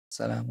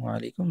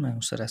अस्सलामुअलैकुम, मैं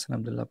हूं sir ahsan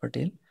Abdullah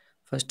Patel.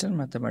 First year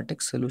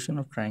mathematics solution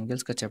of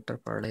triangles का चैप्टर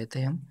पढ़ रहे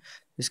थे हम।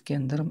 इसके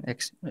अंदर हम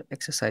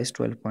एक्सरसाइज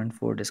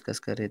 12.4 डिस्कस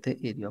कर रहे थे,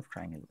 area of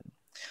triangle.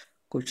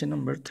 Question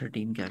number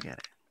 13 क्या कह रहा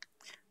है?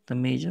 The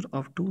measure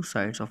of two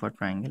sides of a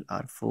triangle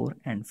are 4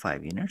 and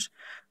 5 units.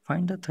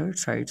 Find the third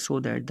side so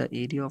that the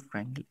area of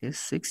triangle is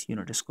 6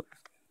 unit square.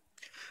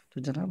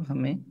 तो जनाब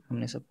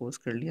हमने सपोज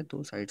कर लिया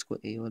दो साइड्स को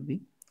ए और बी।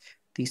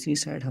 तीसरी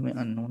साइड हमें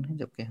अननोन है,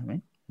 जबकि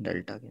हमें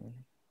डेल्टा के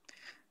मिले।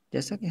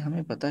 जैसा कि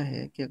हमें पता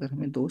है कि अगर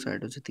हमें दो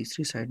साइडों से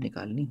तीसरी साइड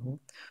निकालनी हो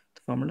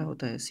तो फॉर्मूला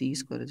होता है सी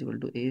square is equal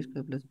to A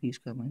square plus B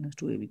square minus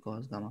 2ab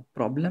cos gamma.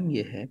 Problem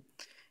ये है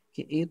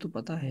कि ए तो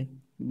पता है,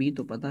 बी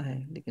तो पता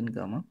है, लेकिन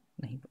गामा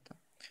नहीं पता।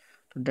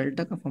 तो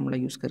डेल्टा का फॉर्मूला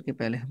यूज़ करके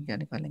पहले हम क्या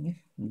निकालेंगे?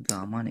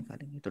 गामा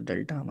निकालेंगे। तो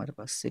डेल्टा हमारे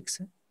पास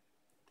 6 है,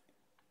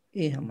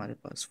 ए हमारे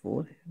पास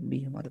 4 है,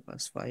 बी हमारे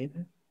पास 5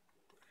 है।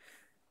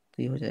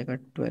 तो ये हो जाएगा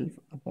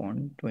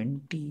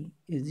 12/20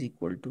 is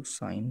equal to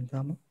sign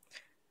gamma.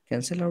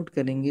 Cancel out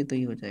करेंगे तो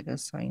ये हो जाएगा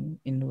साइन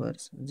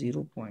इनवर्स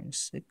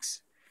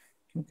 0.6,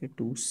 क्योंकि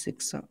 2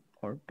 6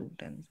 और 2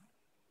 10।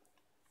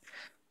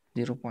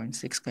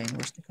 0.6 का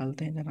इनवर्स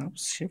निकालते हैं जनाब।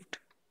 शिफ्ट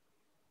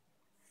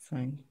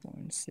साइन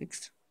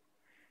 0.6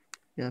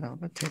 यार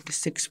होगा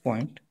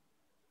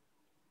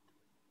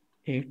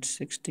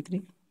 36.86 डिग्री।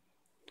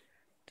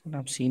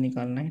 जनाब सी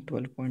निकालना है।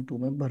 12.2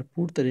 में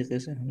भरपूर तरीके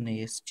से हमने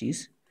ये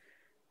चीज़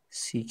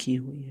सीखी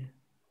हुई है।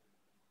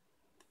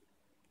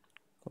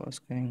 कॉस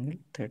का एंगल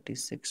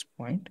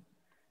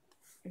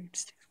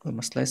 36.86। कोई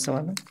मसला इस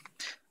सवाल में?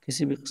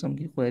 किसी भी किस्म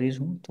की क्वेरीज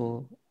हो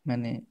तो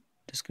मैंने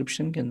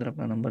डिस्क्रिप्शन के अंदर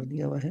अपना नंबर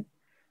दिया हुआ है,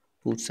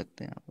 पूछ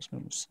सकते हैं आप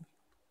उसमें मुझसे।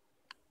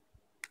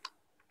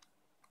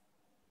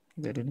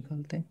 वैल्यू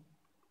निकालते हैं।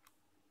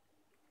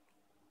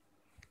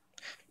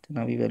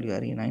 जनाब ये वैल्यू आ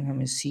रही है 9।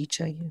 हमें सी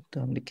चाहिए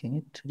तो हम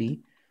लिखेंगे 3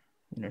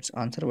 यूनिट्स।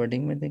 आंसर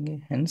वर्डिंग में देंगे,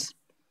 हेंस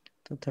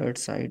तो third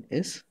side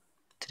is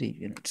 3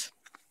 units.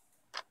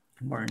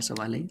 Important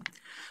सवाल है।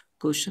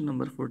 क्वेश्चन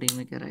नंबर 14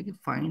 में कह रहा है कि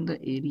find the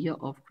area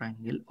of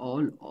triangle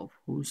all of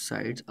whose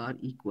sides are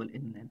equal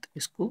in length.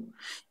 इसको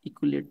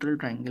इक्विलेटरल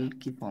ट्राइंगल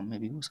की फॉर्म में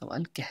भी वो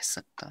सवाल कह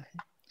सकता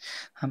है।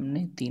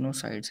 हमने तीनों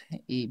साइड्स हैं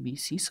ए बी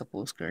सी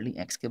सपोज कर ली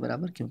एक्स के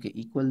बराबर, क्योंकि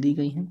इक्वल दी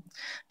गई हैं।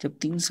 जब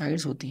तीन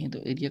साइड्स होती हैं तो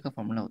एरिया का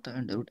फॉर्मूला होता है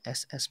under root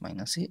S S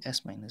minus A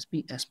S minus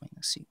B S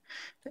minus सी।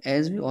 तो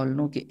एज वी ऑल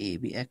नो कि ए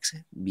भी एक्स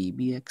है, बी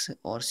भी एक्स है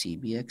और सी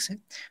भी एक्स है।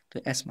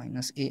 तो S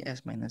minus A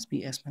S minus B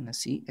S minus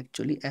C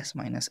actually S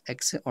minus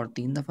x है और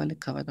 3 दफ़ा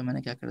लिखा हुआ है, तो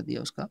मैंने क्या कर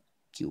दिया उसका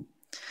क्यूब।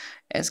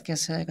 एस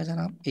कैसे आएगा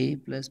जनाब? ए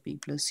प्लस बी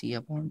प्लस सी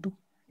अपॉन टू।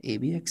 ए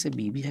भी एक्स है,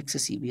 बी भी एक्स है,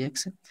 सी भी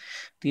एक्स है,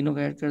 तीनों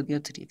का ऐड कर दिया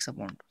 3x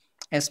upon two.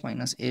 S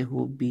minus ए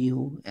हो, बी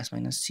हो, एस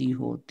माइनस सी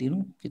हो,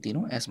 तीनों के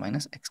तीनों एस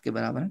माइनस एक्स के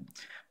बराबर है।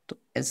 तो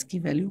एस की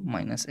वैल्यू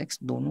माइनस एक्स,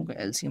 दोनों का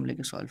एलसीएम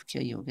लेके सॉल्व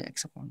किया, ये हो गया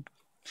एक्स अपॉन टू।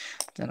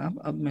 जनाब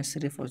अब मैं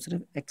सिर्फ और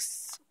सिर्फ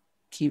एक्स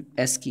की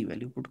एस की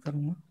वैल्यू पुट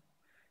करूँगा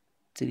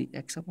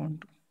 3x अपॉन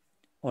टू,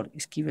 और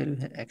इसकी वैल्यू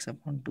है एक्स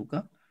अपॉन टू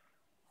का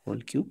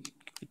होल क्यूब,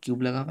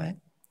 क्यूब लगा हुआ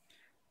है।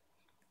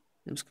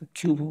 जब उसका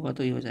क्यूब होगा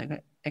तो ये हो जाएगा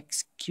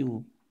एक्स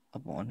क्यूब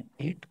अपॉन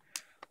 8।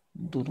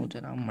 दोनों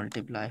जनाब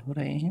मल्टीप्लाई हो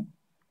रहे हैं,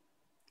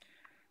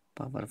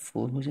 पावर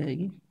 4 हो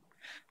जाएगी।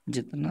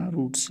 जितना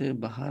रूट से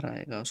बाहर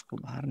आएगा उसको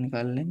बाहर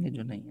निकाल लेंगे,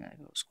 जो नहीं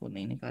आएगा उसको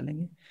नहीं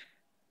निकालेंगे।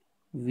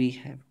 We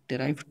have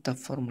derived the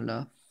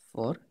formula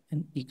for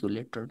an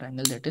equilateral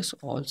triangle that is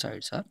all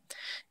sides are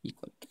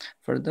equal.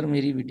 Further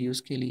मेरी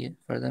वीडियोस के लिए,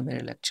 फर्दर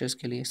मेरे लेक्चर्स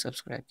के लिए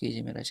सब्सक्राइब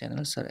कीजिए मेरा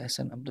channel sir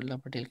ahsan Abdullah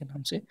Patel के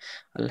नाम से।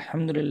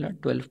 अल्हम्दुलिल्लाह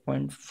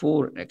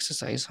 12.4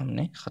 एक्सरसाइज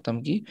हमने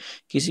ख़त्म की।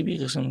 किसी भी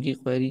किस्म की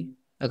क्वेरी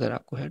अगर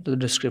आपको है तो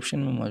डिस्क्रिप्शन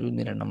में मौजूद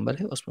मेरा नंबर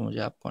है, उस पर मुझे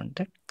आप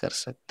कांटेक्ट कर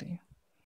सकते हैं।